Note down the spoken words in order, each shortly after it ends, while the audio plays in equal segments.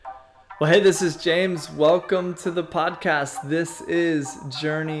Well, hey, this is James. Welcome to the podcast. This is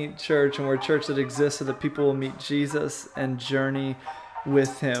Journey Church, and we're a church that exists so that people will meet Jesus and journey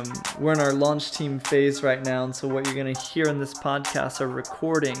with him. We're in our launch team phase right now, and so what you're going to hear in this podcast are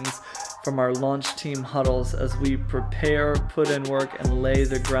recordings from our launch team huddles as we prepare, put in work, and lay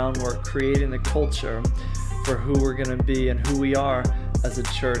the groundwork, creating the culture for who we're going to be and who we are as a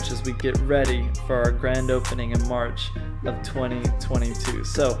church as we get ready for our grand opening in March of 2022.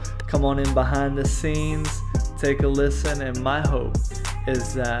 So come on in behind the scenes, take a listen, and my hope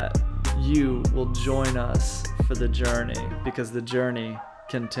is that you will join us for the journey because the journey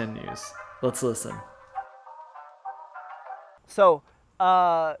continues. Let's listen. So,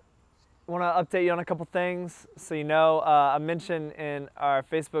 I want to update you on a couple things. So I mentioned in our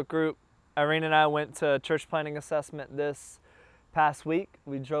Facebook group, Irene and I went to church planting assessment this past week.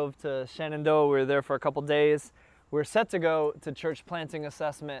 We drove to Shenandoah. We were there for a couple days. We're set to go to church planting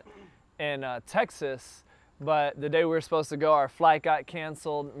assessment in Texas, but the day we were supposed to go, our flight got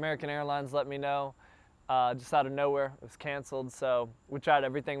canceled. American Airlines let me know just out of nowhere. It was canceled, so we tried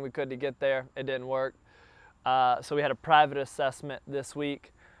everything we could to get there. It didn't work. So we had a private assessment this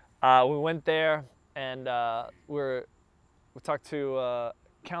week. We went there and we talked to a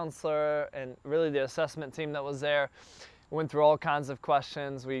counselor and really the assessment team that was there. We went through all kinds of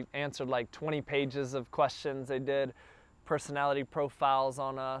questions. We answered like 20 pages of questions. They did personality profiles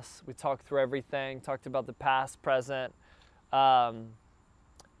on us. We talked through everything, talked about the past, present, and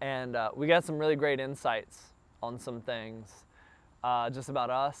we got some really great insights on some things just about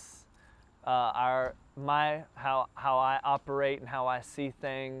us, how I operate and how I see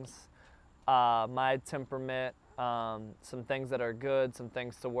things, my temperament, some things that are good, some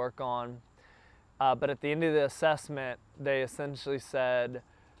things to work on. But at the end of the assessment, they essentially said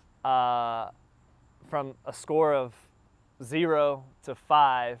from a score of 0 to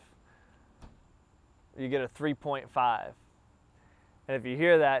 5, you get a 3.5. And if you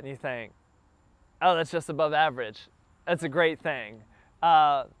hear that and you think, oh, that's just above average, that's a great thing.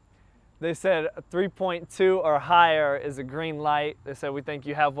 They said 3.2 or higher is a green light. They said, we think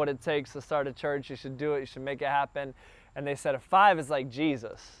you have what it takes to start a church. You should do it. You should make it happen. And they said a 5 is like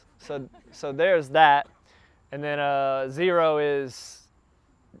Jesus. So there's that. And then 0 is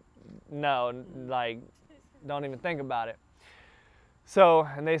no, like, don't even think about it. So,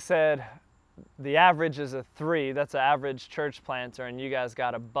 and they said the average is a 3. That's an average church planter, and you guys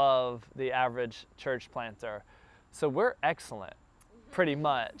got above the average church planter. So we're excellent, pretty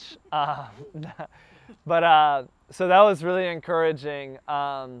much. But so that was really encouraging.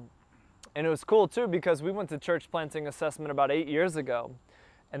 And it was cool too because we went to church planting assessment about 8 years ago.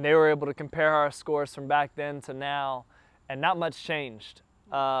 And they were able to compare our scores from back then to now, and not much changed.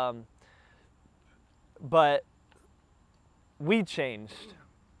 But we changed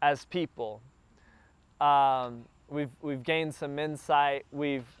as people. We've gained some insight.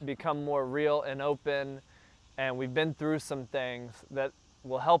 We've become more real and open, and we've been through some things that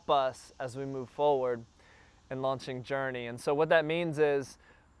will help us as we move forward in launching Journey. And so what that means is,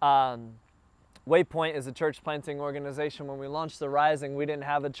 Waypoint is a church planting organization. When we launched The Rising, we didn't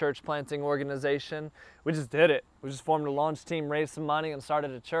have a church planting organization. We just did it. We just formed a launch team, raised some money, and started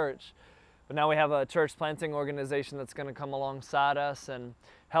a church. But now we have a church planting organization that's going to come alongside us and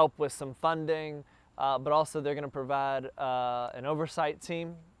help with some funding, but also they're going to provide an oversight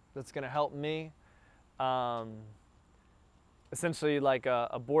team that's going to help me. Essentially like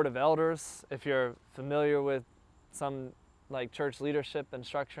a board of elders, if you're familiar with some like church leadership and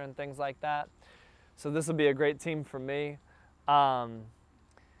structure and things like that. So this will be a great team for me. And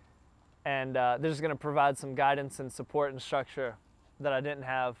they're just going to provide some guidance and support and structure that I didn't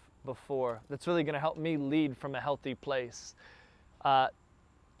have before. That's really going to help me lead from a healthy place. I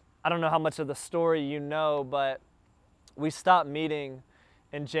don't know how much of the story you know, but we stopped meeting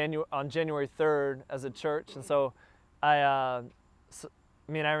on January 3rd as a church. And so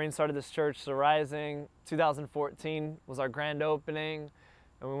me and Irene started this church, The Rising. 2014 was our grand opening,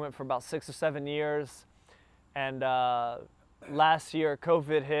 and we went for about 6 or 7 years. And last year,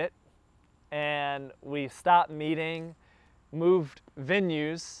 COVID hit, and we stopped meeting, moved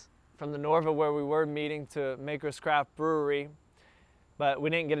venues from the Norva where we were meeting to Maker's Craft Brewery, but we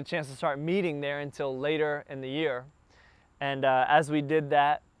didn't get a chance to start meeting there until later in the year. And as we did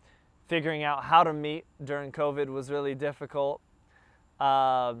that, figuring out how to meet during COVID was really difficult.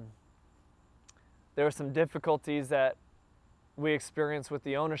 There were some difficulties that we experienced with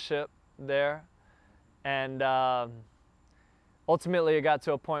the ownership there. And ultimately it got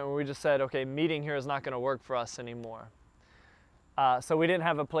to a point where we just said, okay, meeting here is not going to work for us anymore. So we didn't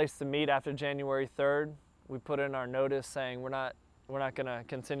have a place to meet after January 3rd. We put in our notice saying we're we're not going to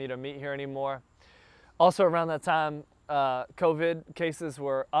continue to meet here anymore. Also around that time, COVID cases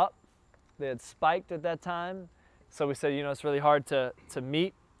were up. They had spiked at that time. So we said, it's really hard to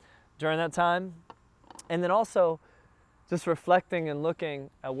meet during that time. And then also just reflecting and looking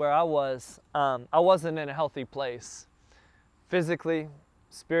at where I wasn't in a healthy place, physically,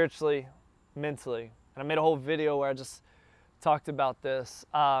 spiritually, mentally. And I made a whole video where I just talked about this.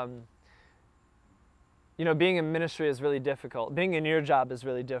 Being in ministry is really difficult. Being in your job is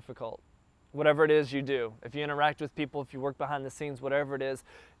really difficult. Whatever it is you do, if you interact with people, if you work behind the scenes, whatever it is,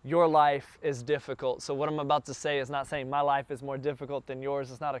 your life is difficult. So what I'm about to say is not saying my life is more difficult than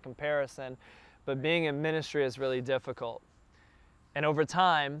yours. It's not a comparison, but being in ministry is really difficult. And over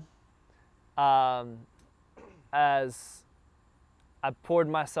time, as I poured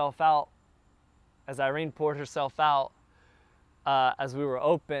myself out, as Irene poured herself out, as we were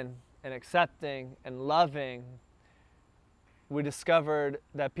open and accepting and loving, we discovered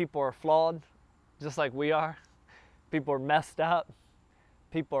that people are flawed, just like we are. People are messed up.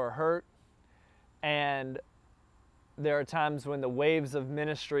 People are hurt. And there are times when the waves of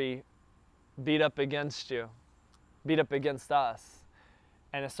ministry beat up against you, beat up against us.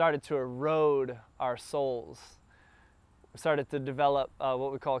 And it started to erode our souls. We started to develop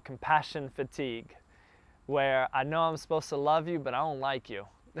what we call compassion fatigue, where I know I'm supposed to love you, but I don't like you.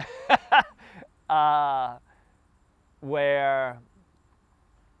 Where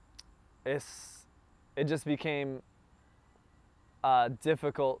it just became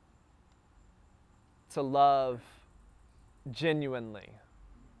difficult to love genuinely.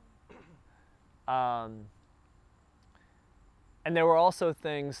 And there were also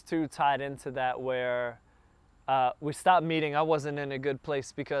things too tied into that where we stopped meeting. I wasn't in a good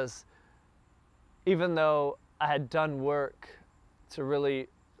place because even though I had done work to really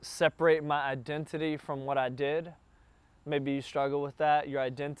separate my identity from what I did, maybe you struggle with that. Your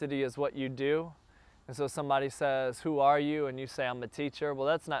identity is what you do. And so somebody says, "Who are you?" And you say, "I'm a teacher." Well,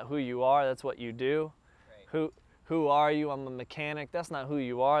 that's not who you are. That's what you do. Right. Who are you? I'm a mechanic. That's not who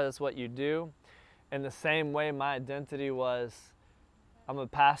you are. That's what you do. In the same way, my identity was, I'm a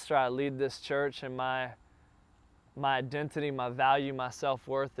pastor. I lead this church, and my identity, my value, my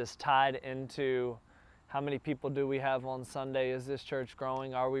self-worth is tied into how many people do we have on Sunday? Is this church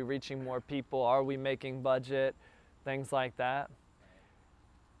growing? Are we reaching more people? Are we making budget? Things like that.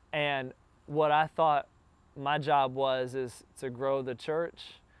 And what I thought my job is to grow the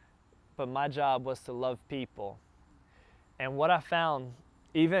church, but my job was to love people. And what I found,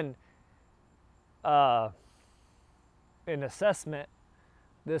 even in assessment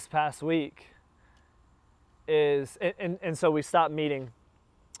this past week, is, and so we stopped meeting.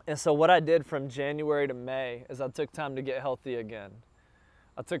 And so what I did from January to May is I took time to get healthy again.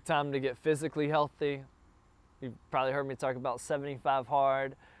 I took time to get physically healthy. You've probably heard me talk about 75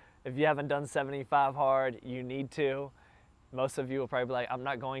 hard. If you haven't done 75 hard, you need to. Most of you will probably be like, I'm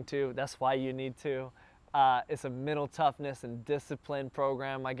not going to. That's why you need to. It's a mental toughness and discipline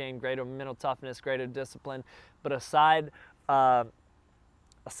program. I gained greater mental toughness, greater discipline. But a side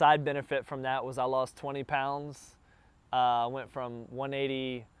benefit from that was I lost 20 pounds. I went from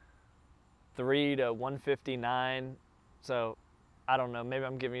 183 to 159. So I don't know, maybe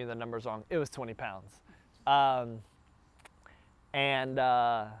I'm giving you the numbers wrong. It was 20 pounds. I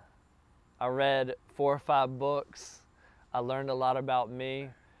read 4 or 5 books. I learned a lot about me.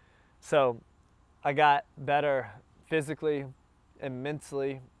 So I got better physically and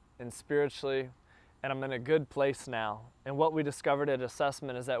mentally and spiritually, and I'm in a good place now. And what we discovered at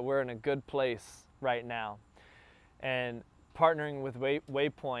assessment is that we're in a good place right now. And partnering with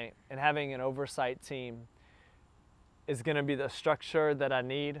Waypoint and having an oversight team is going to be the structure that I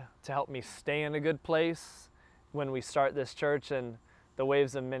need to help me stay in a good place when we start this church and the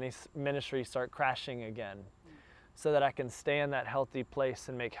waves of ministry start crashing again, so that I can stay in that healthy place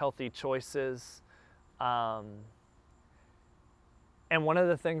and make healthy choices. And one of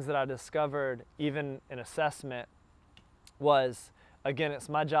the things that I discovered even in assessment was, again, it's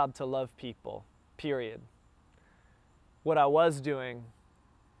my job to love people, period. What I was doing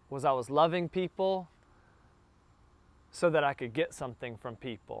was I was loving people so that I could get something from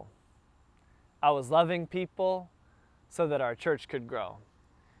people. I was loving people so that our church could grow.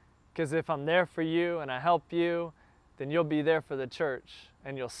 Because if I'm there for you and I help you, then you'll be there for the church,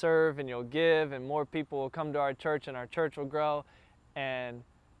 and you'll serve and you'll give, and more people will come to our church and our church will grow, and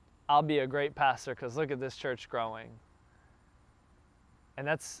I'll be a great pastor because look at this church growing. And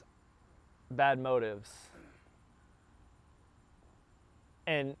that's bad motives.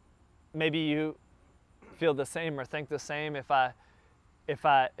 And maybe you feel the same or think the same. If I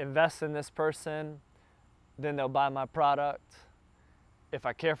invest in this person, then they'll buy my product. if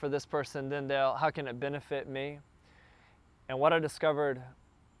I care for this person, then how can it benefit me? And what I discovered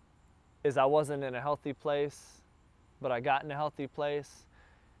is I wasn't in a healthy place, but I got in a healthy place.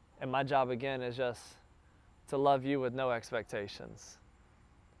 And my job again is just to love you with no expectations.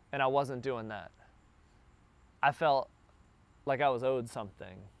 And I wasn't doing that. I felt like I was owed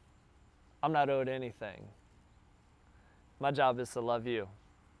something. I'm not owed anything. My job is to love you,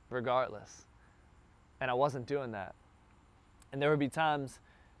 regardless. And I wasn't doing that. And there would be times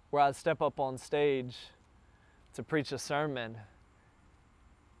where I'd step up on stage to preach a sermon,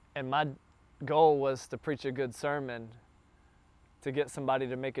 and my goal was to preach a good sermon, to get somebody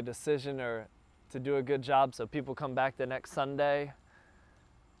to make a decision or to do a good job so people come back the next Sunday.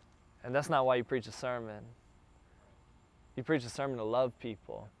 And that's not why you preach a sermon. You preach a sermon to love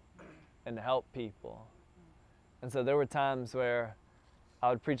people and to help people. And so there were times where I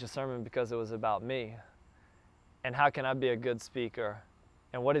would preach a sermon because it was about me. And how can I be a good speaker?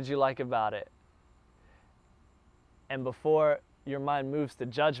 And what did you like about it? And before your mind moves to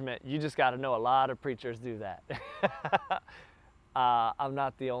judgment, you just got to know a lot of preachers do that. I'm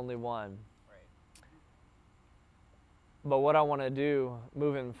not the only one. Right. But what I want to do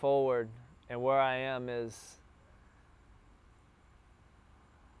moving forward and where I am is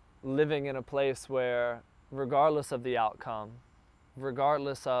living in a place where, regardless of the outcome,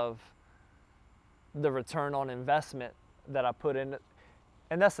 regardless of the return on investment that I put in,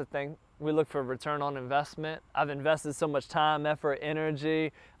 and that's the thing, we look for return on investment. I've invested so much time, effort,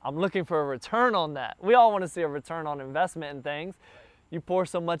 energy. I'm looking for a return on that. We all want to see a return on investment in things. You pour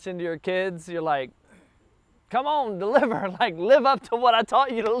so much into your kids, you're like, come on, deliver, like live up to what I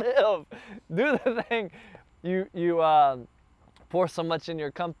taught you to live. Do the thing. You pour so much in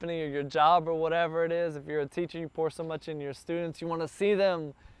your company or your job or whatever it is. If you're a teacher, you pour so much in your students. You want to see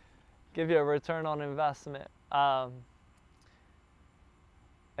them give you a return on investment.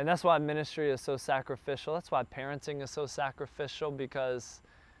 And that's why ministry is so sacrificial. That's why parenting is so sacrificial, because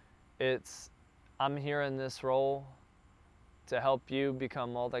I'm here in this role to help you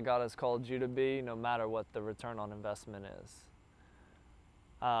become all that God has called you to be, no matter what the return on investment is.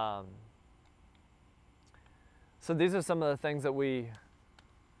 So these are some of the things that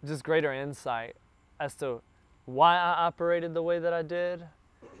just greater insight as to why I operated the way that I did,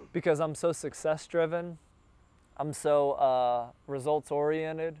 because I'm so success driven. I'm so results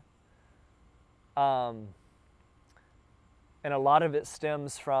oriented. And a lot of it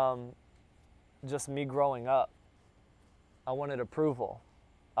stems from just me growing up. I wanted approval.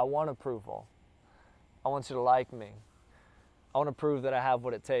 I want approval. I want you to like me. I want to prove that I have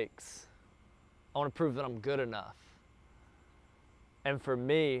what it takes. I want to prove that I'm good enough. And for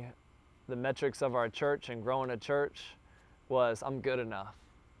me, the metrics of our church and growing a church was, I'm good enough.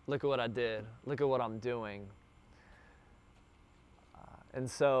 Look at what I did. Look at what I'm doing. And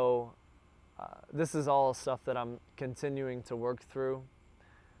so this is all stuff that I'm continuing to work through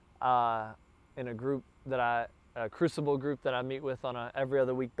in a group a Crucible group that I meet with on a every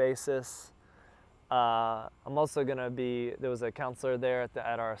other week basis. I'm also going to there was a counselor there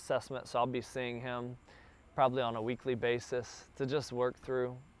at our assessment, so I'll be seeing him probably on a weekly basis to just work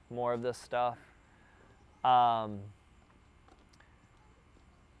through more of this stuff. And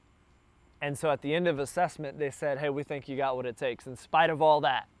so at the end of assessment, they said, "Hey, we think you got what it takes. In spite of all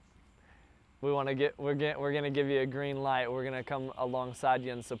that, we're going to give you a green light. We're going to come alongside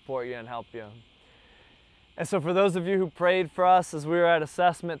you and support you and help you." And so for those of you who prayed for us as we were at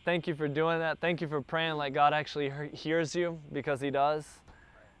assessment, thank you for doing that. Thank you for praying like God actually hears you, because He does.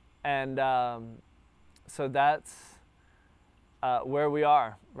 And so that's where we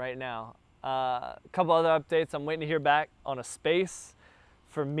are right now. A couple other updates. I'm waiting to hear back on a space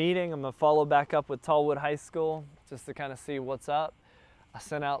for meeting. I'm going to follow back up with Tallwood High School just to kind of see what's up. I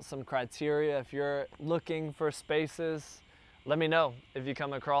sent out some criteria. If you're looking for spaces, let me know if you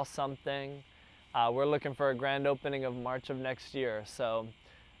come across something. We're looking for a grand opening of March of next year. So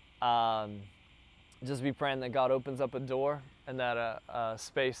just be praying that God opens up a door and that a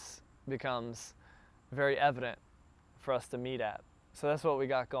space becomes very evident for us to meet at. So that's what we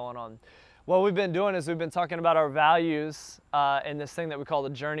got going on. What we've been doing is we've been talking about our values in this thing that we call the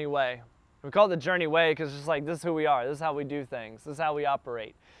Journey Way. We call it the Journey Way because it's just like, this is who we are. This is how we do things. This is how we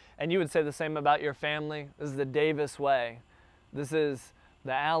operate. And you would say the same about your family. This is the Davis way. This is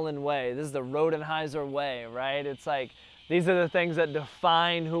the Allen way. This is the Rodenheiser way, right? It's like, these are the things that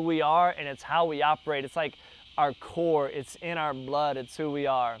define who we are, and it's how we operate. It's like our core. It's in our blood. It's who we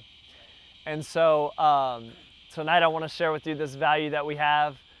are. And so tonight I want to share with you this value that we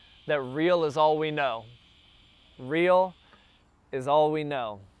have, that real is all we know. Real is all we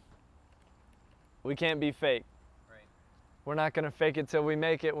know. We can't be fake. Right. We're not going to fake it till we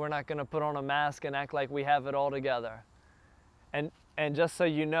make it. We're not going to put on a mask and act like we have it all together. And just so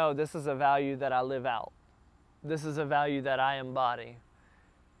you know, this is a value that I live out. This is a value that I embody.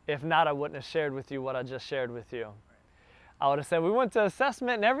 If not, I wouldn't have shared with you what I just shared with you. I would have said, we went to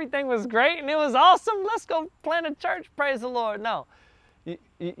assessment and everything was great and it was awesome. Let's go plant a church, praise the Lord. No,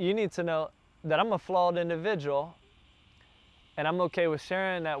 you need to know that I'm a flawed individual, and I'm okay with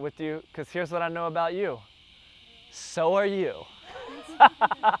sharing that with you, because here's what I know about you. So are you.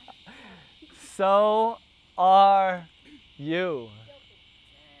 So are you.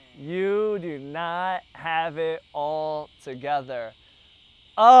 You do not have it all together.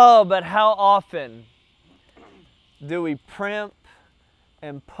 Oh, but how often do we primp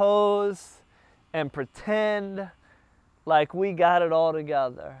and pose and pretend like we got it all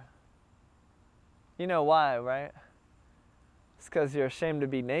together? You know why, right? It's because you're ashamed to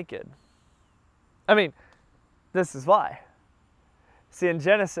be naked. I mean, this is why. See, in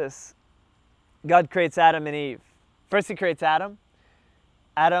Genesis, God creates Adam and Eve. First he creates Adam.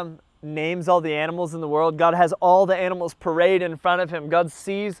 Adam names all the animals in the world. God has all the animals parade in front of him.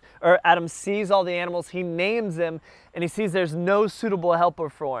 Adam sees all the animals, he names them, and he sees there's no suitable helper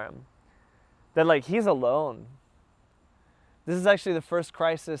for him. That like he's alone. This is actually the first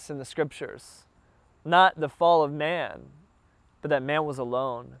crisis in the scriptures. Not the fall of man, but that man was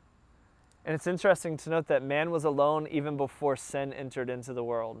alone. And it's interesting to note that man was alone even before sin entered into the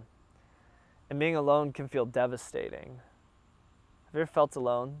world. And being alone can feel devastating. Have you ever felt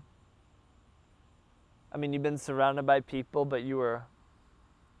alone? I mean, you've been surrounded by people, but you were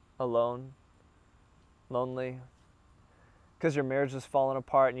alone, lonely, because your marriage was falling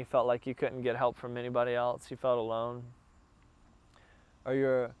apart and you felt like you couldn't get help from anybody else. You felt alone.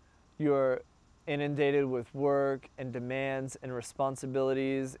 Or you're inundated with work and demands and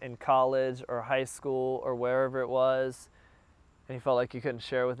responsibilities in college or high school or wherever it was, and you felt like you couldn't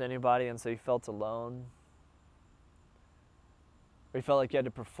share with anybody, and so you felt alone. Or you felt like you had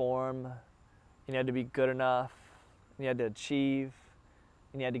to perform, and you had to be good enough, and you had to achieve,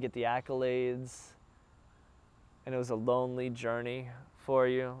 and you had to get the accolades, and it was a lonely journey for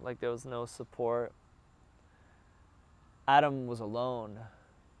you, like there was no support. Adam was alone.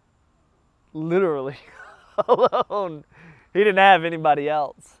 Literally alone. He didn't have anybody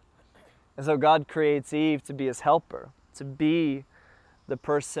else. And so God creates Eve to be his helper, to be the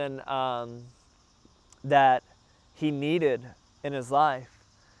person that he needed in his life.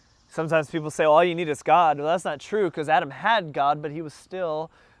 Sometimes people say, well, all you need is God. Well, that's not true, because Adam had God, but he was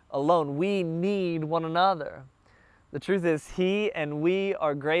still alone. We need one another. The truth is, he and we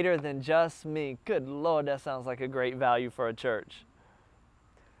are greater than just me. Good Lord, that sounds like a great value for a church.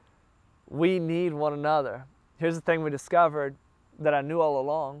 We need one another. Here's the thing we discovered that I knew all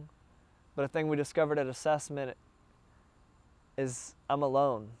along, but a thing we discovered at assessment is I'm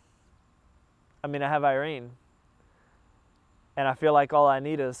alone. I mean, I have Irene, and I feel like all I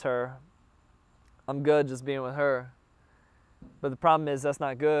need is her. I'm good just being with her. But the problem is that's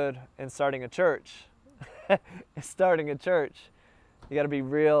not good in starting a church. In starting a church, you got to be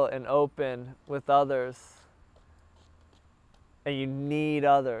real and open with others. And you need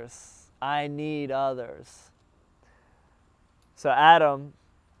others. I need others. So Adam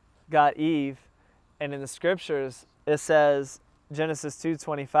got Eve, and in the scriptures it says, Genesis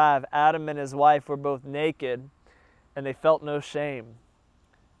 2:25, Adam and his wife were both naked and they felt no shame.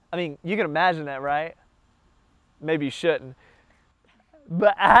 I mean, you can imagine that, right? Maybe you shouldn't.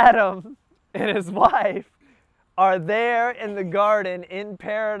 But Adam and his wife are there in the garden in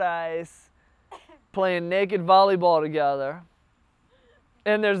paradise playing naked volleyball together.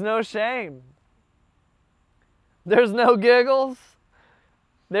 And there's no shame. There's no giggles.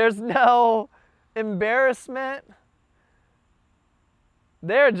 There's no embarrassment.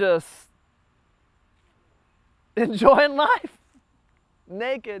 They're just enjoying life,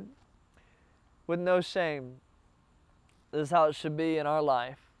 naked, with no shame. This is how it should be in our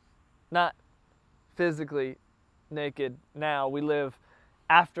life. Not physically naked now. We live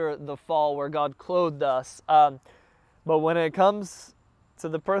after the fall where God clothed us. But when it comes to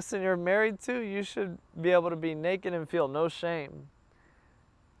the person you're married to, you should be able to be naked and feel no shame.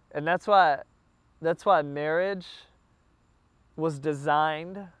 And that's why marriage was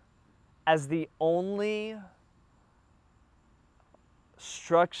designed as the only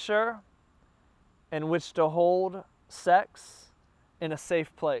structure in which to hold sex in a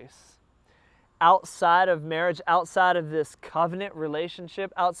safe place. Outside of marriage, outside of this covenant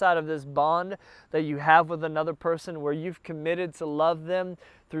relationship, outside of this bond that you have with another person where you've committed to love them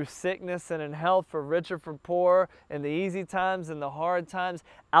through sickness and in health, for rich or for poor, in the easy times and the hard times,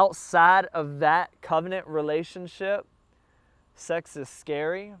 outside of that covenant relationship, sex is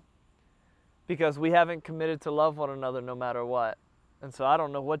scary because we haven't committed to love one another no matter what. And so I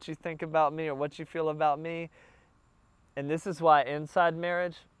don't know what you think about me or what you feel about me. And this is why inside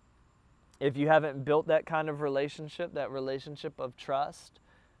marriage, if you haven't built that kind of relationship, that relationship of trust,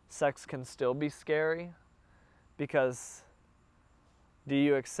 sex can still be scary. Because do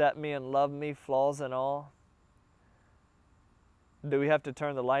you accept me and love me, flaws and all? Do we have to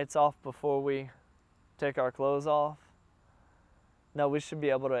turn the lights off before we take our clothes off? No, we should be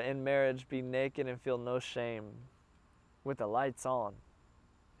able to, in marriage, be naked and feel no shame with the lights on.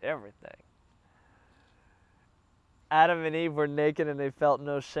 Everything. Adam and Eve were naked and they felt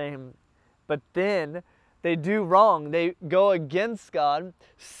no shame. But then they do wrong. They go against God.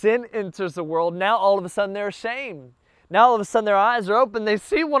 Sin enters the world. Now all of a sudden they're ashamed. Now all of a sudden their eyes are open. They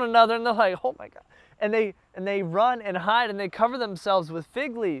see one another and they're like, oh my God. And they run and hide and they cover themselves with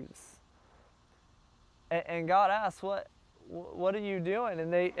fig leaves. And God asks, what are you doing?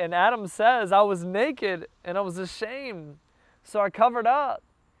 And Adam says, I was naked and I was ashamed. So I covered up.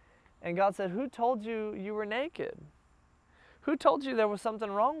 And God said, who told you you were naked? Who told you there was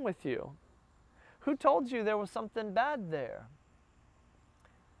something wrong with you? Who told you there was something bad there?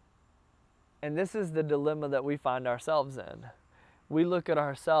 And this is the dilemma that we find ourselves in. We look at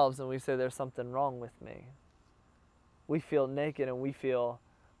ourselves and we say, there's something wrong with me. We feel naked and we feel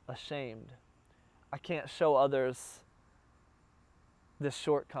ashamed. I can't show others this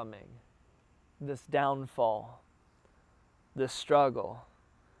shortcoming, this downfall, this struggle.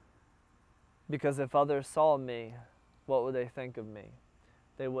 Because if others saw me, what would they think of me?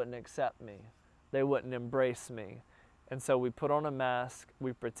 They wouldn't accept me. They wouldn't embrace me. And so we put on a mask,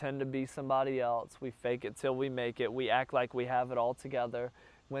 we pretend to be somebody else, we fake it till we make it, we act like we have it all together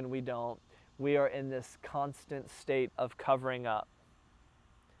when we don't. We are in this constant state of covering up.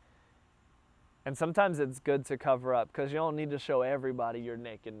 And sometimes it's good to cover up because you don't need to show everybody your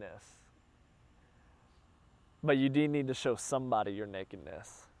nakedness. But you do need to show somebody your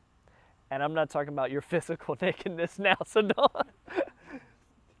nakedness. And I'm not talking about your physical nakedness now, so don't.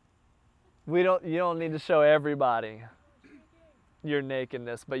 You don't need to show everybody your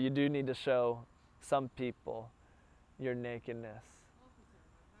nakedness, but you do need to show some people your nakedness.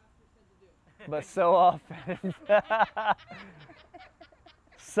 But so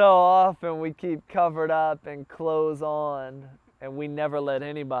often we keep covered up and clothes on, and we never let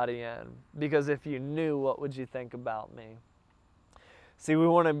anybody in. Because if you knew, what would you think about me? See, we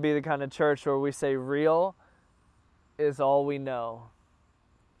want to be the kind of church where we say real is all we know.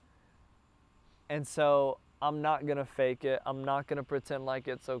 And so I'm not going to fake it. I'm not going to pretend like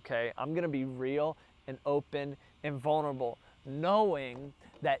it's okay. I'm going to be real and open and vulnerable, knowing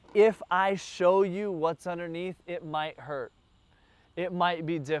that if I show you what's underneath, it might hurt. It might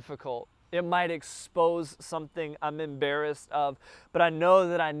be difficult. It might expose something I'm embarrassed of. But I know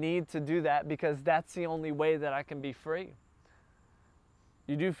that I need to do that because that's the only way that I can be free.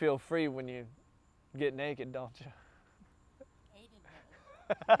 You do feel free when you get naked, don't you?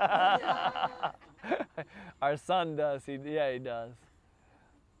 Our son does. He does.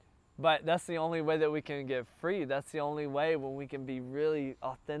 But that's the only way that we can get free. That's the only way when we can be really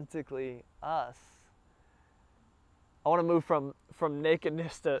authentically us. I want to move from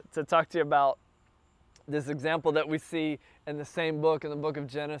nakedness to talk to you about this example that we see in the same book, in the book of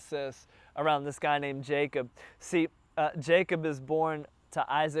Genesis, around this guy named Jacob. See, Jacob is born to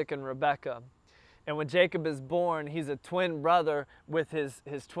Isaac and Rebekah. And when Jacob is born, he's a twin brother with his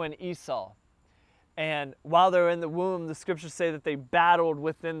twin Esau. And while they're in the womb, the scriptures say that they battled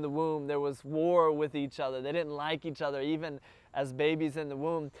within the womb. There was war with each other. They didn't like each other, even as babies in the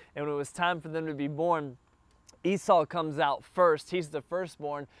womb. And when it was time for them to be born, Esau comes out first. He's the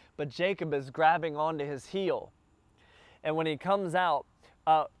firstborn, but Jacob is grabbing onto his heel. And when he comes out,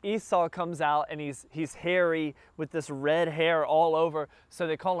 Esau comes out and he's hairy with this red hair all over. So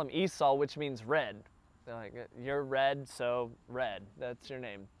they call him Esau, which means red. They're like, you're red, so red. That's your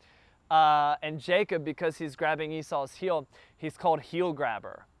name. And Jacob, because he's grabbing Esau's heel, he's called heel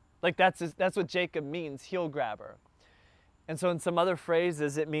grabber. Like that's what Jacob means, heel grabber. And so in some other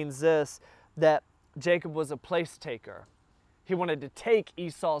phrases, it means this, that Jacob was a place taker. He wanted to take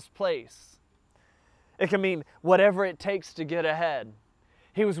Esau's place. It can mean whatever it takes to get ahead.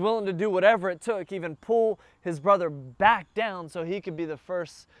 He was willing to do whatever it took, even pull his brother back down so he could be the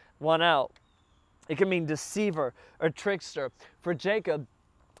first one out. It can mean deceiver or trickster. For Jacob,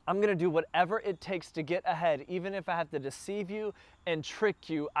 I'm going to do whatever it takes to get ahead. Even if I have to deceive you and trick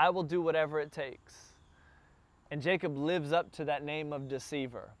you, I will do whatever it takes. And Jacob lives up to that name of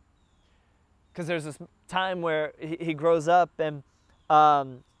deceiver. Because there's this time where he grows up and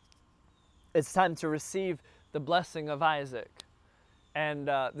it's time to receive the blessing of Isaac. And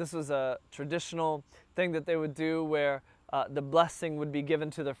this was a traditional thing that they would do where the blessing would be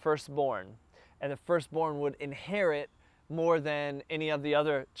given to the firstborn, and the firstborn would inherit more than any of the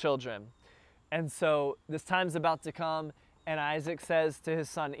other children. And so this time's about to come, and Isaac says to his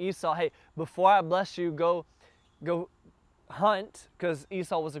son Esau, hey, before I bless you, go hunt, because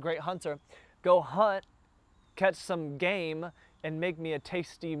Esau was a great hunter. Go hunt, catch some game, and make me a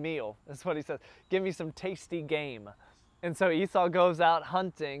tasty meal. That's what he says. Give me some tasty game. And so Esau goes out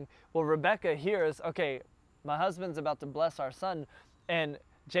hunting. Well, Rebekah hears, okay, my husband's about to bless our son. And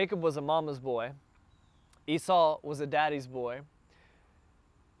Jacob was a mama's boy. Esau was a daddy's boy.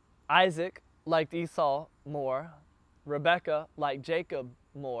 Isaac liked Esau more. Rebekah liked Jacob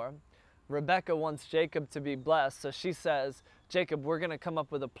more. Rebekah wants Jacob to be blessed, so she says, Jacob, we're going to come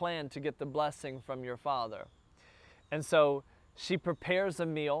up with a plan to get the blessing from your father. And so she prepares a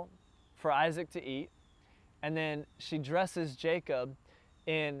meal for Isaac to eat, and then she dresses Jacob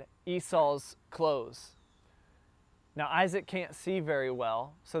in Esau's clothes. Now Isaac can't see very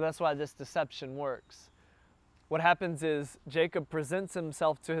well, so that's why this deception works. What happens is Jacob presents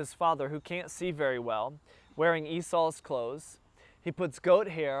himself to his father, who can't see very well, wearing Esau's clothes. He puts goat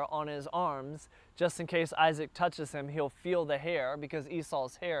hair on his arms, just in case Isaac touches him, he'll feel the hair because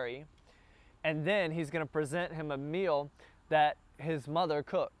Esau's hairy. And then he's going to present him a meal that his mother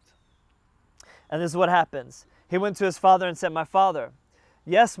cooked. And this is what happens. He went to his father and said, my father.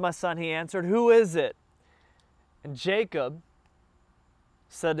 Yes, my son, he answered. Who is it? And Jacob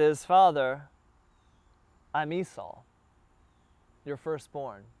said to his father, I'm Esau, your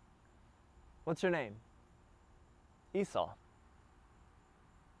firstborn. What's your name? Esau.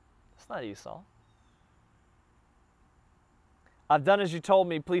 It's not Esau. I've done as you told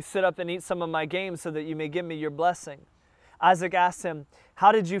me. Please sit up and eat some of my game so that you may give me your blessing. Isaac asked him,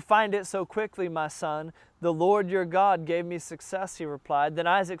 how did you find it so quickly, my son? The Lord your God gave me success, he replied. Then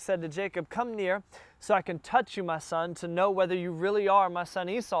Isaac said to Jacob, come near so I can touch you, my son, to know whether you really are my son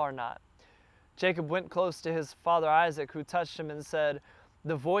Esau or not. Jacob went close to his father Isaac, who touched him and said,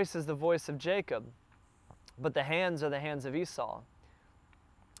 the voice is the voice of Jacob, but the hands are the hands of Esau.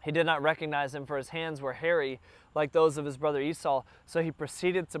 He did not recognize him, for his hands were hairy like those of his brother Esau, so he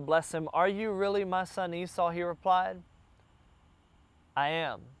proceeded to bless him. Are you really my son Esau? He replied. I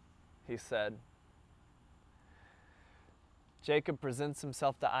am, he said. Jacob presents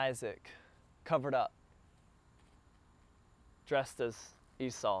himself to Isaac, covered up, dressed as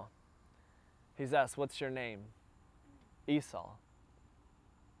Esau. He's asked, what's your name? Esau.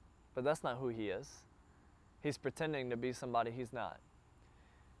 But that's not who he is. He's pretending to be somebody he's not.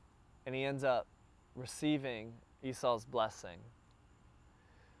 And he ends up receiving Esau's blessing.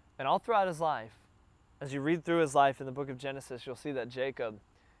 And all throughout his life, as you read through his life in the book of Genesis, you'll see that Jacob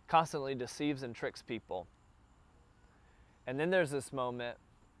constantly deceives and tricks people. And then there's this moment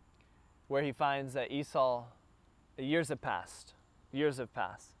where he finds that Esau, years have passed.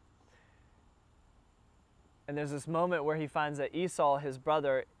 And there's this moment where he finds that Esau, his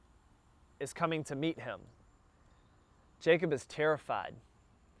brother, is coming to meet him. Jacob is terrified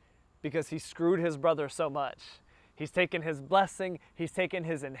because he screwed his brother so much. He's taken his blessing, he's taken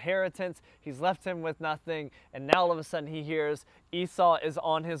his inheritance, he's left him with nothing, and now all of a sudden he hears Esau is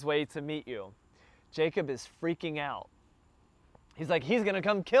on his way to meet you. Jacob is freaking out. He's like, he's gonna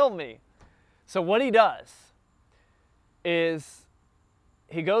come kill me. So what he does is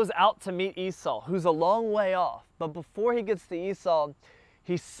he goes out to meet Esau, who's a long way off, but before he gets to Esau,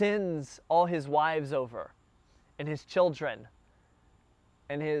 he sends all his wives over, and his children,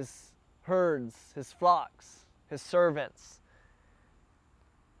 and his herds, his flocks, his servants.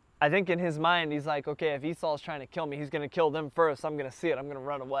 I think in his mind, he's like, okay, if Esau's trying to kill me, he's going to kill them first. I'm going to see it. I'm going to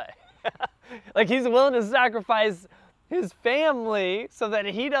run away. Like he's willing to sacrifice his family so that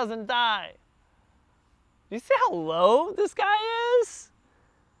he doesn't die. Do you see how low this guy is?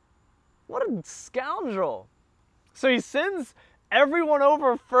 What a scoundrel. So he sends everyone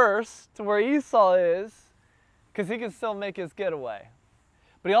over first to where Esau is because he can still make his getaway.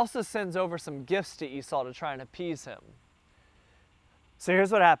 But he also sends over some gifts to Esau to try and appease him. So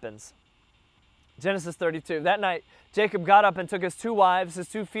here's what happens. Genesis 32. That night, Jacob got up and took his 2 wives, his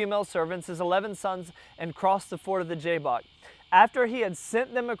 2 female servants, his 11 sons, and crossed the ford of the Jabbok. After he had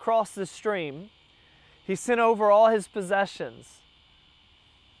sent them across the stream, he sent over all his possessions.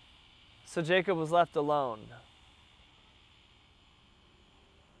 So Jacob was left alone.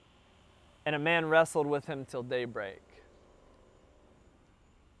 And a man wrestled with him till daybreak.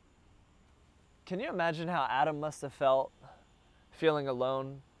 Can you imagine how Adam must have felt feeling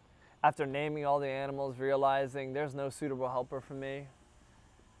alone after naming all the animals, realizing there's no suitable helper for me?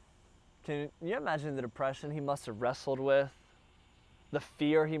 Can you imagine the depression he must have wrestled with? the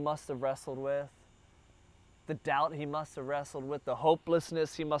fear he must have wrestled with, the doubt he must have wrestled with, the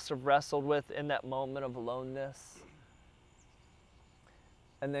hopelessness he must have wrestled with in that moment of aloneness.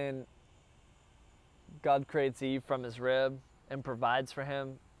 And then God creates Eve from his rib and provides for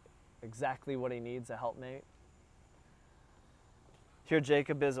him exactly what he needs, a helpmate. Here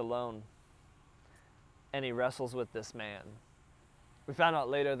Jacob is alone, and he wrestles with this man. We found out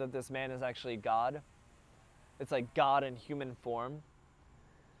later that this man is actually God. It's like God in human form.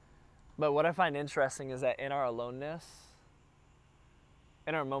 But what I find interesting is that in our aloneness,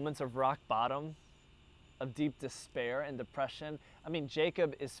 in our moments of rock bottom, of deep despair and depression, I mean,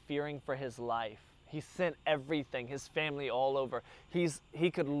 Jacob is fearing for his life. He sent everything, his family all over.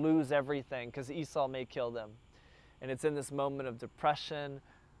 He could lose everything because Esau may kill them. And it's in this moment of depression,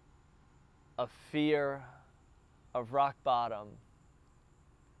 of fear, of rock bottom,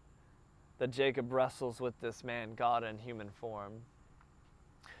 that Jacob wrestles with this man, God in human form.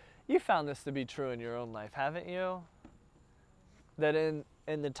 You found this to be true in your own life, haven't you? That in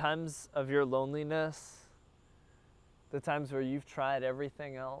the times of your loneliness, the times where you've tried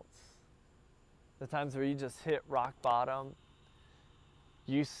everything else, the times where you just hit rock bottom,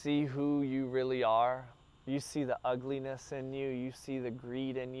 you see who you really are. You see the ugliness in you. You see the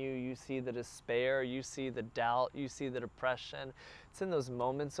greed in you. You see the despair. You see the doubt. You see the depression. It's in those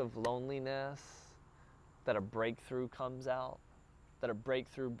moments of loneliness that a breakthrough comes out, that a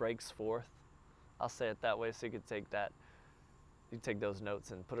breakthrough breaks forth. I'll say it that way so you could take that. You take those notes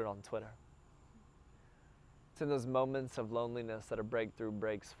and put it on Twitter. It's in those moments of loneliness that a breakthrough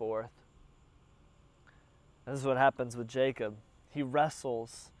breaks forth. And this is what happens with Jacob. He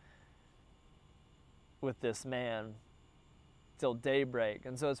wrestles with this man till daybreak.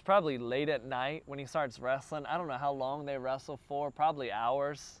 And so it's probably late at night when he starts wrestling. I don't know how long they wrestle for, probably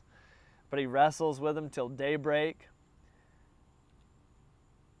hours. But he wrestles with him till daybreak.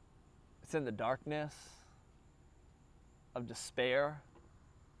 It's in the darkness of despair,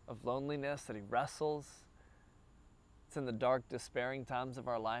 of loneliness that he wrestles. It's in the dark, despairing times of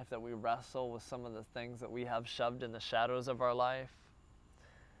our life that we wrestle with some of the things that we have shoved in the shadows of our life.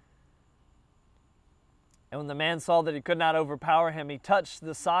 And when the man saw that he could not overpower him, he touched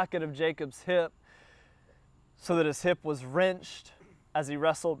the socket of Jacob's hip so that his hip was wrenched as he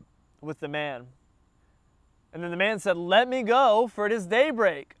wrestled with the man. And then the man said, "Let me go, for it is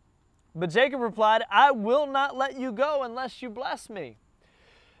daybreak." But Jacob replied, "I will not let you go unless you bless me."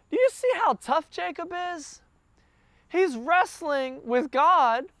 Do you see how tough Jacob is? He's wrestling with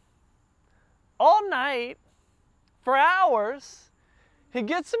God all night for hours. He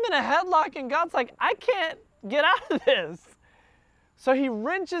gets him in a headlock and God's like, "I can't get out of this." So he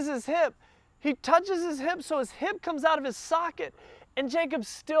wrenches his hip. He touches his hip so his hip comes out of his socket, and Jacob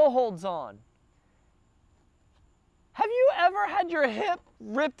still holds on. Have you ever had your hip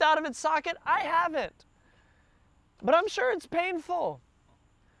ripped out of its socket? I haven't. But I'm sure it's painful.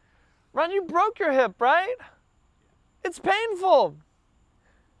 Ron, you broke your hip, right? It's painful.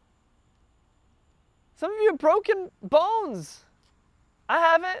 Some of you have broken bones. I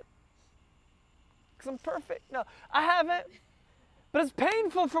haven't. Because I'm perfect. No, I haven't. But it's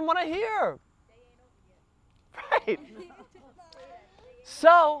painful from what I hear. Right.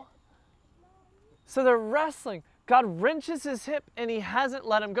 So they're wrestling. God wrenches his hip and he hasn't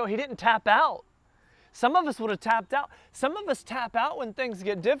let him go. He didn't tap out. Some of us would have tapped out. Some of us tap out when things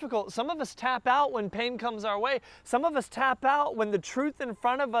get difficult. Some of us tap out when pain comes our way. Some of us tap out when the truth in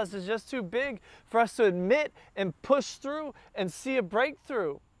front of us is just too big for us to admit and push through and see a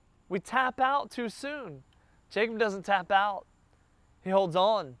breakthrough. We tap out too soon. Jacob doesn't tap out. He holds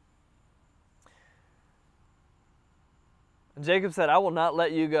on. And Jacob said, "I will not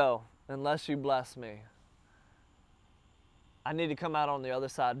let you go unless you bless me." I need to come out on the other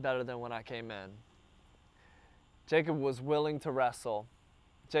side better than when I came in. Jacob was willing to wrestle.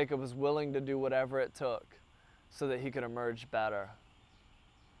 Jacob was willing to do whatever it took so that he could emerge better.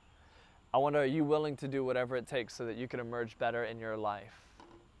 I wonder, are you willing to do whatever it takes so that you can emerge better in your life,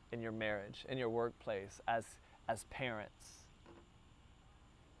 in your marriage, in your workplace, as parents,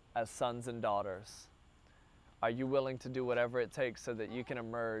 as sons and daughters? Are you willing to do whatever it takes so that you can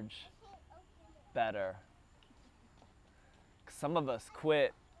emerge better? Some of us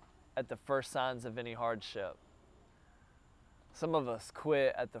quit at the first signs of any hardship. Some of us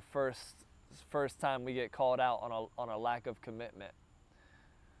quit at the first time we get called out on a lack of commitment.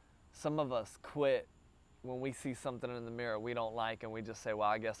 Some of us quit when we see something in the mirror we don't like and we just say, "Well,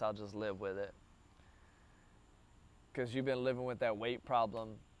 I guess I'll just live with it." Because you've been living with that weight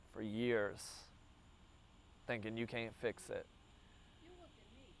problem for years, thinking you can't fix it.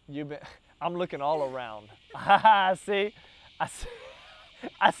 I'm looking all around. See?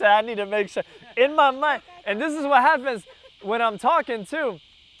 I said, I need to make sure. In my mind, and this is what happens when I'm talking too.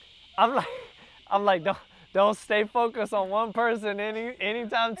 I'm like, don't stay focused on one person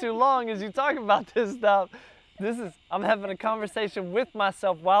anytime too long as you talk about this stuff. I'm having a conversation with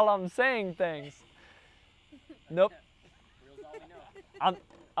myself while I'm saying things. Nope. I'm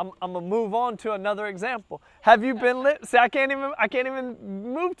gonna move on to another example. Have you been See, I can't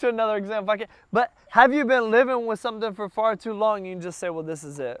even move to another example. But have you been living with something for far too long? You can just say, well, this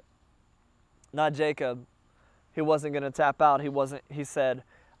is it. Not Jacob. He wasn't gonna tap out. He said,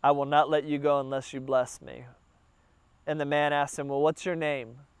 I will not let you go unless you bless me. And the man asked him, well, what's your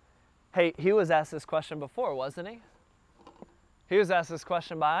name? Hey, he was asked this question before, wasn't he? He was asked this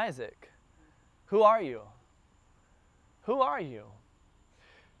question by Isaac. Who are you? Who are you?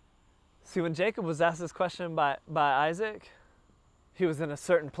 See, when Jacob was asked this question by Isaac, he was in a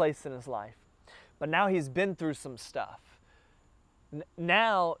certain place in his life. But now he's been through some stuff.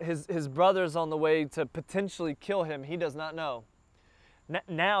 Now his brother's on the way to potentially kill him. He does not know.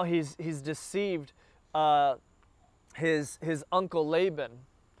 Now he's deceived his uncle Laban.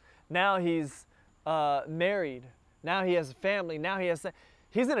 Now he's married. Now he has a family. Now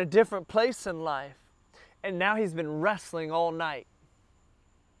he's in a different place in life. And now he's been wrestling all night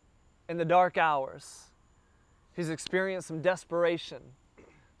in the dark hours. He's experienced some desperation,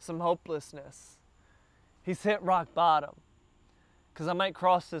 some hopelessness. He's hit rock bottom. Because I might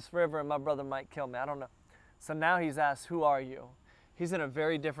cross this river and my brother might kill me. I don't know. So now he's asked, who are you? He's in a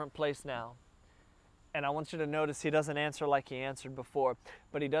very different place now. And I want you to notice he doesn't answer like he answered before.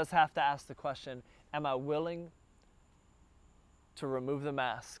 But he does have to ask the question, am I willing to remove the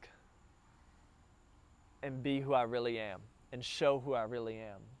mask and be who I really am and show who I really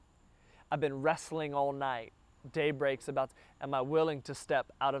am? I've been wrestling all night. Day breaks about, am I willing to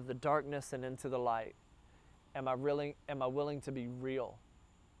step out of the darkness and into the light? Am I willing to be real?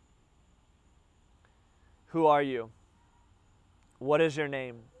 Who are you? What is your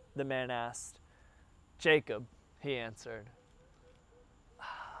name? The man asked. Jacob, he answered.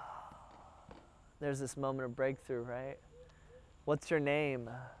 There's this moment of breakthrough, right? What's your name?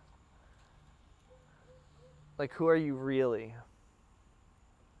 Like, who are you really?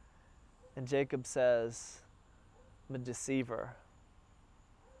 And Jacob says, I'm a deceiver.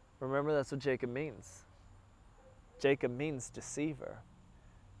 Remember, that's what Jacob means. Jacob means deceiver.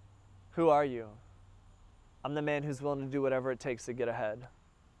 Who are you? I'm the man who's willing to do whatever it takes to get ahead.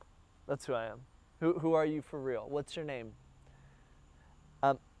 That's who I am. Who are you for real? What's your name?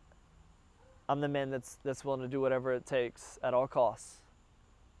 I'm the man that's willing to do whatever it takes at all costs.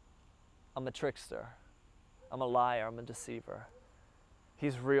 I'm a trickster. I'm a liar. I'm a deceiver.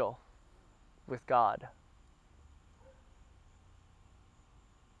 He's real with God.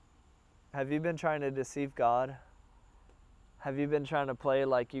 Have you been trying to deceive God? Have you been trying to play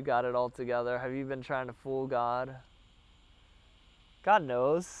like you got it all together? Have you been trying to fool God? God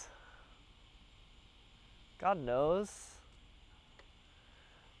knows. God knows.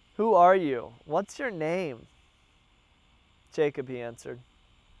 Who are you? What's your name? Jacob, he answered.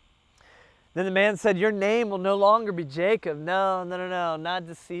 Then the man said, your name will no longer be Jacob. No, not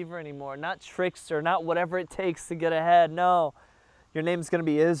deceiver anymore, not trickster, not whatever it takes to get ahead. No, your name's going to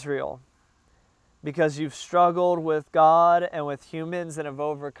be Israel, because you've struggled with God and with humans and have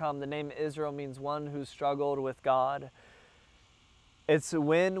overcome. The name Israel means one who struggled with God. It's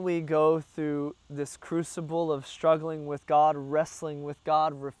when we go through this crucible of struggling with God, wrestling with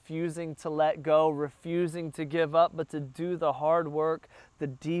God, refusing to let go, refusing to give up, but to do the hard work, the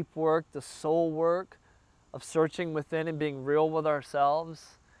deep work, the soul work of searching within and being real with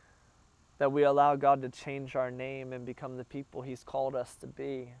ourselves, that we allow God to change our name and become the people He's called us to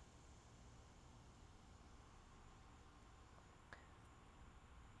be.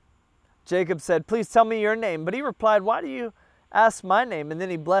 Jacob said, please tell me your name. But he replied, why do you ask my name? And then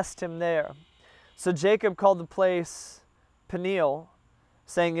he blessed him there. So Jacob called the place Peniel,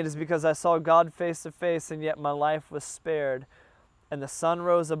 saying, it is because I saw God face to face, and yet my life was spared. And the sun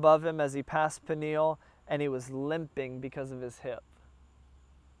rose above him as he passed Peniel, and he was limping because of his hip.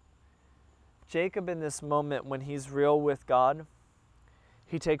 Jacob, in this moment, when he's real with God,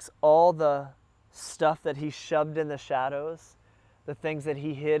 he takes all the stuff that he shoved in the shadows, the things that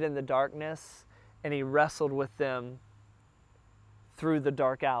he hid in the darkness, and he wrestled with them through the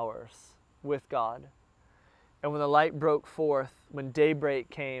dark hours with God. And when the light broke forth, when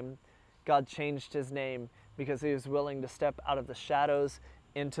daybreak came, God changed his name because he was willing to step out of the shadows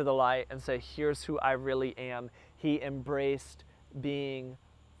into the light and say, here's who I really am. He embraced being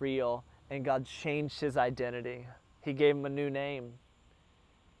real, and God changed his identity. He gave him a new name.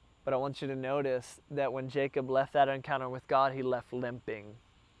 But I want you to notice that when Jacob left that encounter with God, he left limping.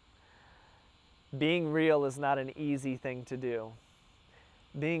 Being real is not an easy thing to do.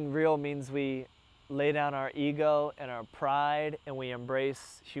 Being real means we lay down our ego and our pride and we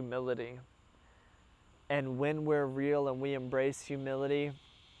embrace humility. And when we're real and we embrace humility,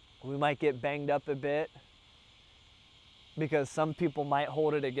 we might get banged up a bit because some people might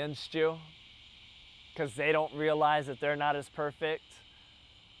hold it against you because they don't realize that they're not as perfect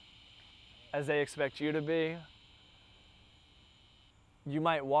as they expect you to be. You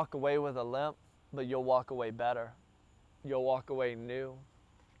might walk away with a limp, but you'll walk away better. You'll walk away new.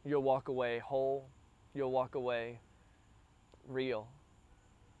 You'll walk away whole. You'll walk away real.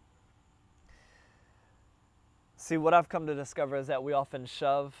 See, what I've come to discover is that we often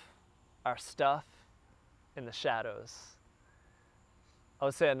shove our stuff in the shadows. I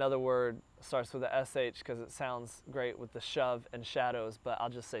would say another word starts with a SH because it sounds great with the shove and shadows, but I'll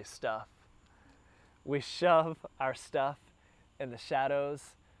just say stuff. We shove our stuff in the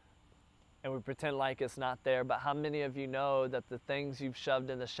shadows and we pretend like it's not there, but how many of you know that the things you've shoved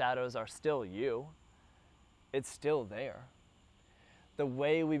in the shadows are still you? It's still there. The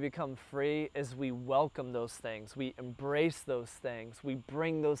way we become free is we welcome those things. We embrace those things. We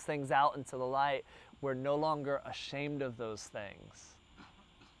bring those things out into the light. We're no longer ashamed of those things,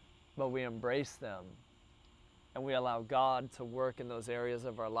 but we embrace them. And we allow God to work in those areas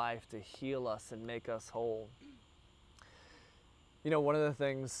of our life to heal us and make us whole. You know, one of the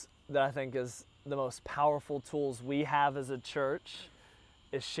things that I think is the most powerful tools we have as a church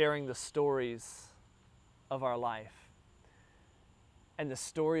is sharing the stories of our life. And the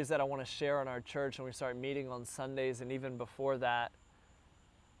stories that I want to share in our church when we start meeting on Sundays and even before that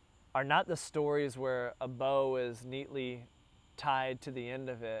are not the stories where a bow is neatly tied to the end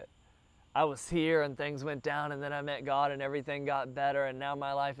of it. I was here and things went down and then I met God and everything got better and now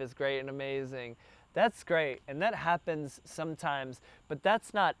my life is great and amazing. That's great, and that happens sometimes, but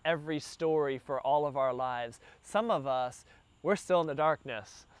that's not every story for all of our lives. Some of us, we're still in the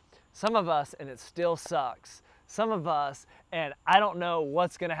darkness. Some of us, and it still sucks. Some of us, and I don't know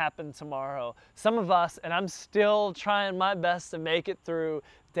what's going to happen tomorrow. Some of us, and I'm still trying my best to make it through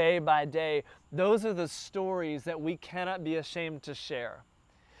day by day. Those are the stories that we cannot be ashamed to share.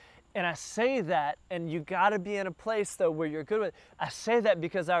 And I say that, and you got to be in a place, though, where you're good with it. I say that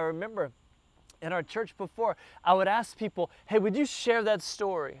because I remember in our church before, I would ask people, hey, would you share that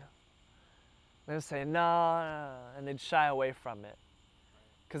story? They would say, no, and they'd shy away from it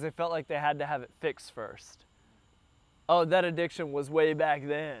because they felt like they had to have it fixed first. Oh, that addiction was way back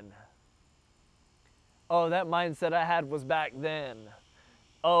then. Oh, that mindset I had was back then.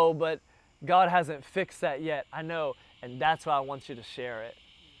 Oh, but God hasn't fixed that yet. I know, and that's why I want you to share it.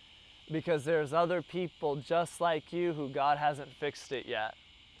 Because there's other people just like you who God hasn't fixed it yet.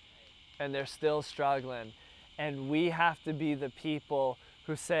 And they're still struggling. And we have to be the people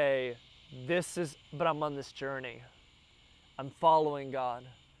who say, but I'm on this journey. I'm following God.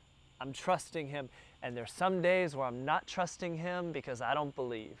 I'm trusting Him. And there's some days where I'm not trusting Him because I don't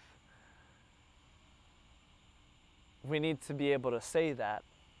believe. We need to be able to say that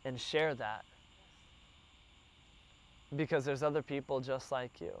and share that. Because there's other people just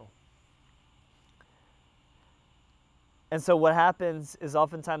like you. And so what happens is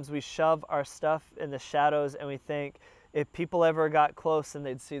oftentimes we shove our stuff in the shadows and we think if people ever got close then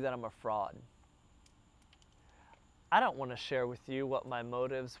they'd see that I'm a fraud. I don't want to share with you what my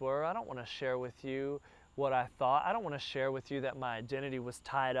motives were. I don't want to share with you what I thought. I don't want to share with you that my identity was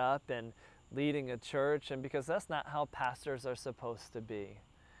tied up in leading a church, and because that's not how pastors are supposed to be.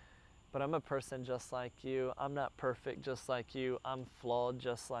 But I'm a person just like you. I'm not perfect just like you. I'm flawed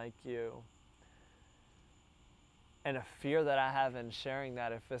just like you. And a fear that I have in sharing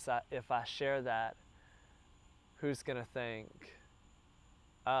that, if I share that, who's going to think,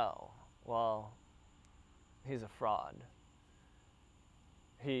 oh, well, he's a fraud.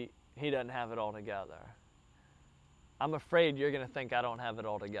 He doesn't have it all together. I'm afraid you're going to think I don't have it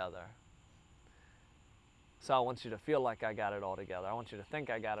all together. So I want you to feel like I got it all together. I want you to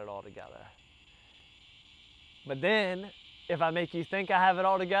think I got it all together. But then, if I make you think I have it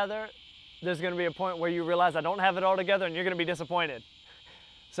all together, there's going to be a point where you realize I don't have it all together and you're going to be disappointed.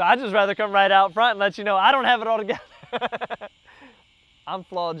 So I'd just rather come right out front and let you know I don't have it all together. I'm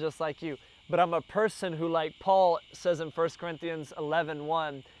flawed just like you. But I'm a person who, like Paul says in 1 Corinthians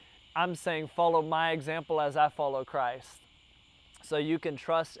 11:1, I'm saying follow my example as I follow Christ. So you can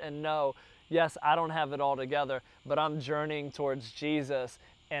trust and know, yes, I don't have it all together, but I'm journeying towards Jesus.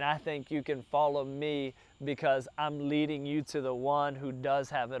 And I think you can follow me because I'm leading you to the one who does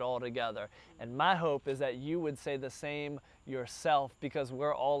have it all together. And my hope is that you would say the same yourself, because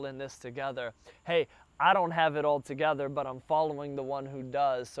we're all in this together. Hey, I don't have it all together, but I'm following the one who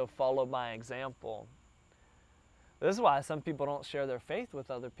does, so follow my example. This is why some people don't share their faith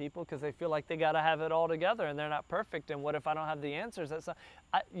with other people, because they feel like they got to have it all together and they're not perfect. And what if I don't have the answers?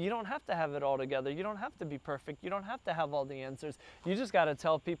 You don't have to have it all together. You don't have to be perfect. You don't have to have all the answers. You just got to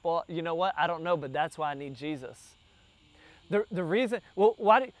tell people, you know what? I don't know, but that's why I need Jesus. The reason,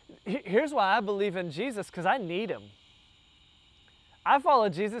 here's why I believe in Jesus, because I need him. I follow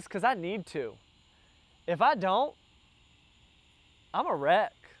Jesus because I need to. If I don't, I'm a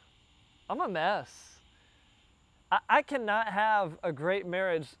wreck. I'm a mess. I cannot have a great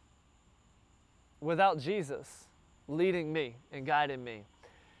marriage without Jesus leading me and guiding me.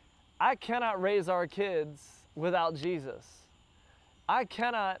 I cannot raise our kids without Jesus. I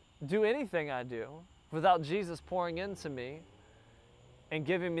cannot do anything I do without Jesus pouring into me and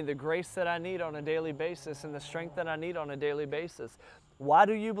giving me the grace that I need on a daily basis and the strength that I need on a daily basis. Why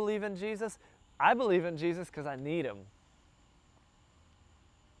do you believe in Jesus? I believe in Jesus because I need him.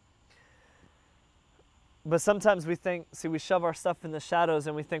 But sometimes we think, we shove our stuff in the shadows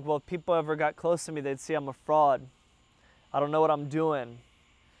and we think, well, if people ever got close to me, they'd see I'm a fraud. I don't know what I'm doing.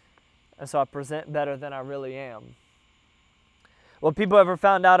 And so I present better than I really am. Well, if people ever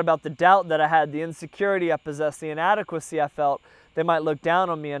found out about the doubt that I had, the insecurity I possessed, the inadequacy I felt, they might look down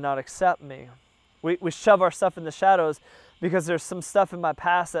on me and not accept me. We shove our stuff in the shadows because there's some stuff in my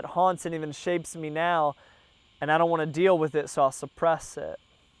past that haunts and even shapes me now, and I don't want to deal with it, so I'll suppress it.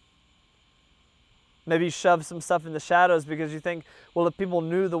 Maybe you shove some stuff in the shadows because you think, well, if people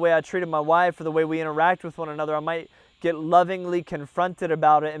knew the way I treated my wife or the way we interact with one another, I might get lovingly confronted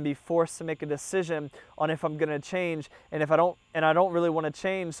about it and be forced to make a decision on if I'm going to change. And I don't really want to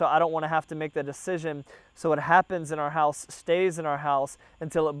change, so I don't want to have to make that decision. So what happens in our house stays in our house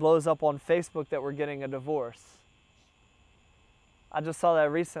until it blows up on Facebook that we're getting a divorce. I just saw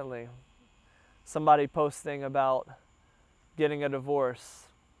that recently. Somebody posting about getting a divorce.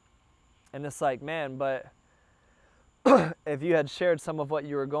 And it's like, man, but if you had shared some of what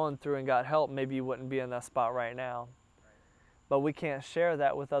you were going through and got help, maybe you wouldn't be in that spot right now. But we can't share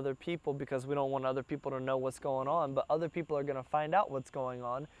that with other people because we don't want other people to know what's going on. But other people are going to find out what's going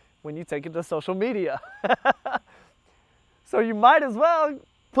on when you take it to social media. So you might as well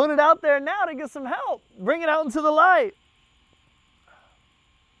put it out there now to get some help. Bring it out into the light.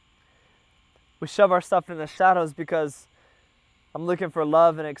 We shove our stuff in the shadows because I'm looking for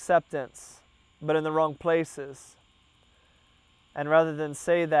love and acceptance, but in the wrong places. And rather than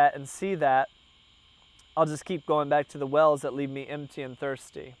say that and see that, I'll just keep going back to the wells that leave me empty and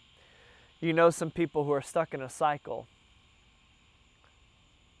thirsty. You know some people who are stuck in a cycle.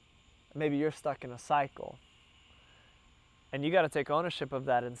 Maybe you're stuck in a cycle. And you got to take ownership of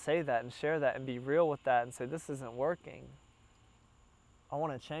that and say that and share that and be real with that and say, this isn't working. I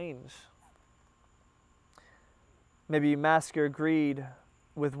want to change. Maybe you mask your greed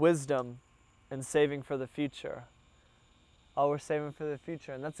with wisdom and saving for the future. Oh, we're saving for the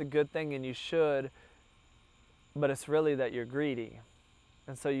future, and that's a good thing, and you should, but it's really that you're greedy.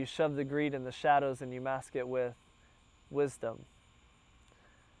 And so you shove the greed in the shadows and you mask it with wisdom.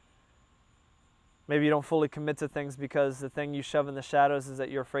 Maybe you don't fully commit to things because the thing you shove in the shadows is that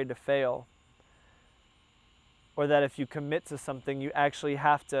you're afraid to fail. Or that if you commit to something, you actually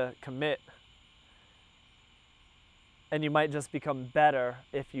have to commit. And you might just become better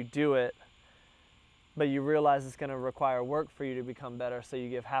if you do it, but you realize it's going to require work for you to become better, so you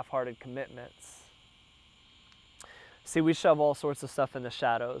give half-hearted commitments. See, we shove all sorts of stuff in the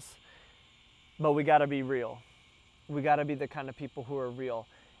shadows, but we got to be real. We got to be the kind of people who are real.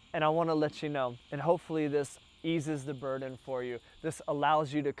 And I want to let you know, and hopefully this eases the burden for you. This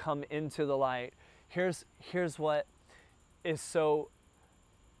allows you to come into the light. Here's what is so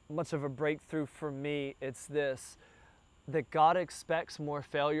much of a breakthrough for me. It's this, that God expects more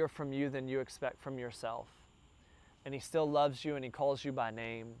failure from you than you expect from yourself. And he still loves you and he calls you by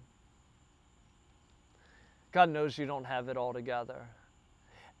name. God knows you don't have it all together.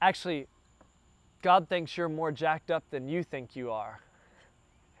 Actually, God thinks you're more jacked up than you think you are.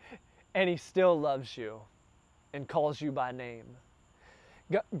 And he still loves you and calls you by name.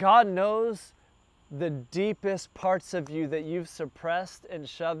 God knows the deepest parts of you that you've suppressed and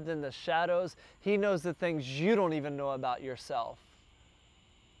shoved in the shadows. He knows the things you don't even know about yourself.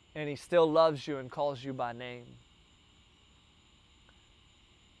 And he still loves you and calls you by name.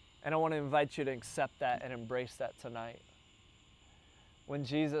 And I want to invite you to accept that and embrace that tonight. When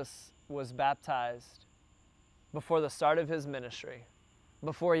Jesus was baptized, before the start of his ministry,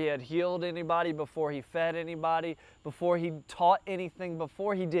 before he had healed anybody, before he fed anybody, before he taught anything,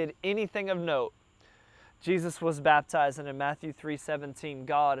 before he did anything of note, Jesus was baptized, and in Matthew 3:17,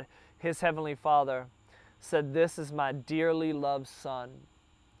 God, his heavenly Father, said, "This is my dearly loved Son,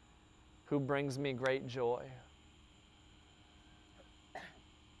 who brings me great joy."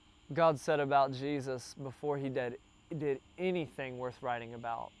 God said about Jesus before he did anything worth writing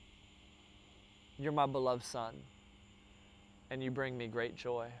about, "You're my beloved Son, and you bring me great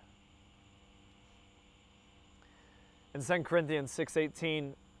joy." In 2 Corinthians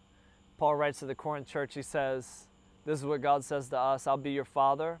 6:18, Paul writes to the Corinth church, he says, this is what God says to us, "I'll be your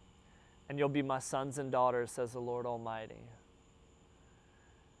father, and you'll be my sons and daughters, says the Lord Almighty."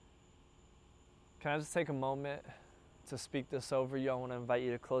 Can I just take a moment to speak this over you? I want to invite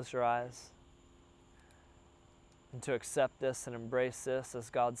you to close your eyes and to accept this and embrace this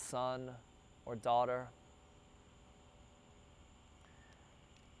as God's son or daughter.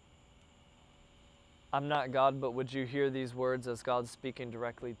 I'm not God, but would you hear these words as God speaking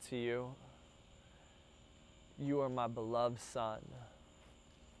directly to you? You are my beloved Son.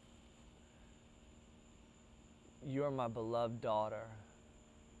 You are my beloved daughter.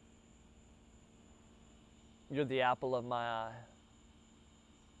 You're the apple of my eye.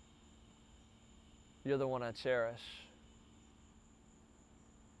 You're the one I cherish.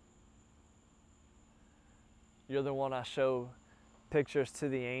 You're the one I show pictures to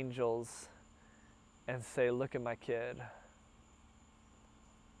the angels and say, "Look at my kid.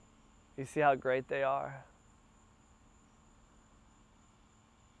 You see how great they are?"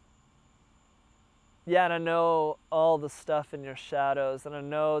 Yeah, and I know all the stuff in your shadows, and I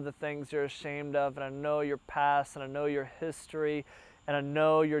know the things you're ashamed of, and I know your past, and I know your history, and I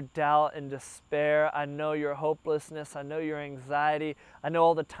know your doubt and despair. I know your hopelessness. I know your anxiety. I know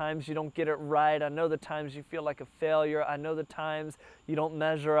all the times you don't get it right. I know the times you feel like a failure. I know the times you don't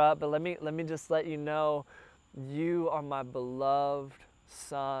measure up. But let me just let you know, you are my beloved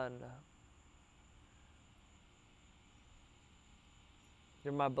son.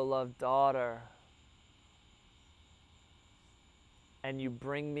 You're my beloved daughter. And you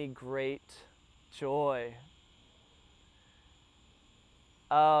bring me great joy.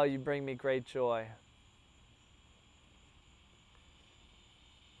 Oh, you bring me great joy.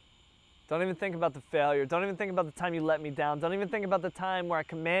 Don't even think about the failure. Don't even think about the time you let me down. Don't even think about the time where I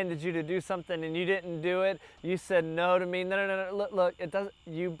commanded you to do something and you didn't do it. You said no to me. No. Look, it doesn't.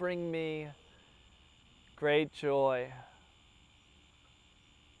 You bring me great joy.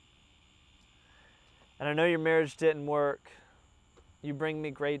 And I know your marriage didn't work. You bring me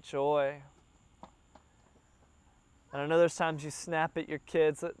great joy. And I know there's times you snap at your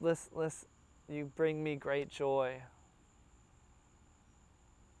kids. Listen, you bring me great joy.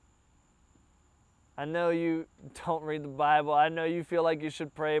 I know you don't read the Bible. I know you feel like you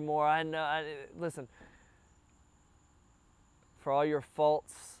should pray more. Listen, for all your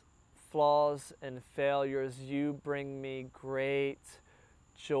faults, flaws, and failures, you bring me great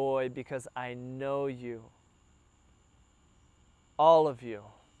joy because I know you. All of you.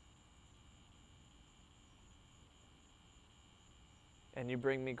 And you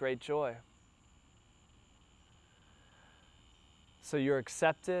bring me great joy. So you're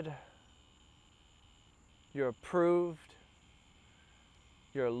accepted. You're approved.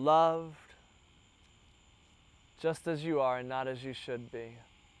 You're loved. Just as you are and not as you should be.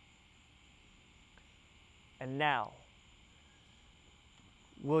 And now,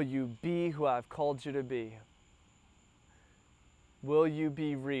 will you be who I've called you to be? Will you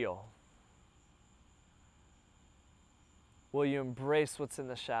be real? Will you embrace what's in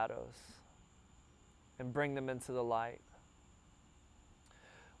the shadows and bring them into the light?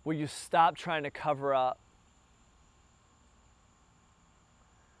 Will you stop trying to cover up?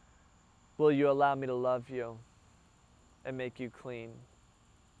 Will you allow me to love you and make you clean?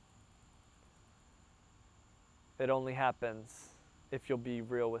 It only happens if you'll be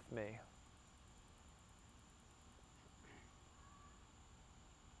real with me.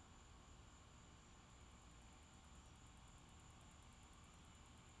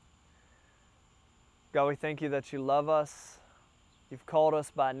 God, we thank you that you love us. You've called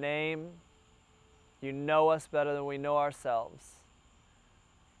us by name. You know us better than we know ourselves.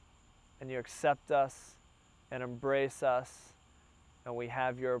 And you accept us and embrace us, and we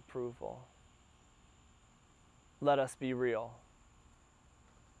have your approval. Let us be real.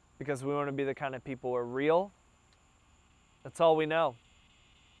 Because we want to be the kind of people who are real. That's all we know.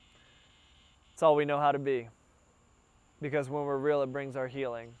 That's all we know how to be. Because when we're real, it brings our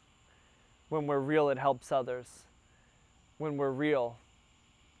healing. When we're real, it helps others. When we're real,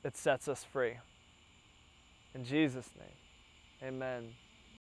 it sets us free. In Jesus' name, amen.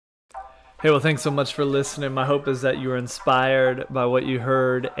 Hey, well, thanks so much for listening. My hope is that you were inspired by what you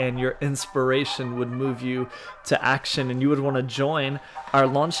heard and your inspiration would move you to action and you would want to join our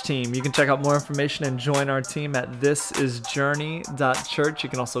launch team. You can check out more information and join our team at thisisjourney.church. You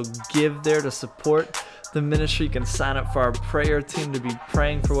can also give there to support the ministry. You can sign up for our prayer team to be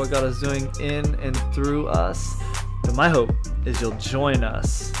praying for what God is doing in and through us. But my hope is you'll join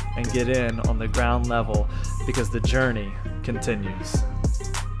us and get in on the ground level because the journey continues.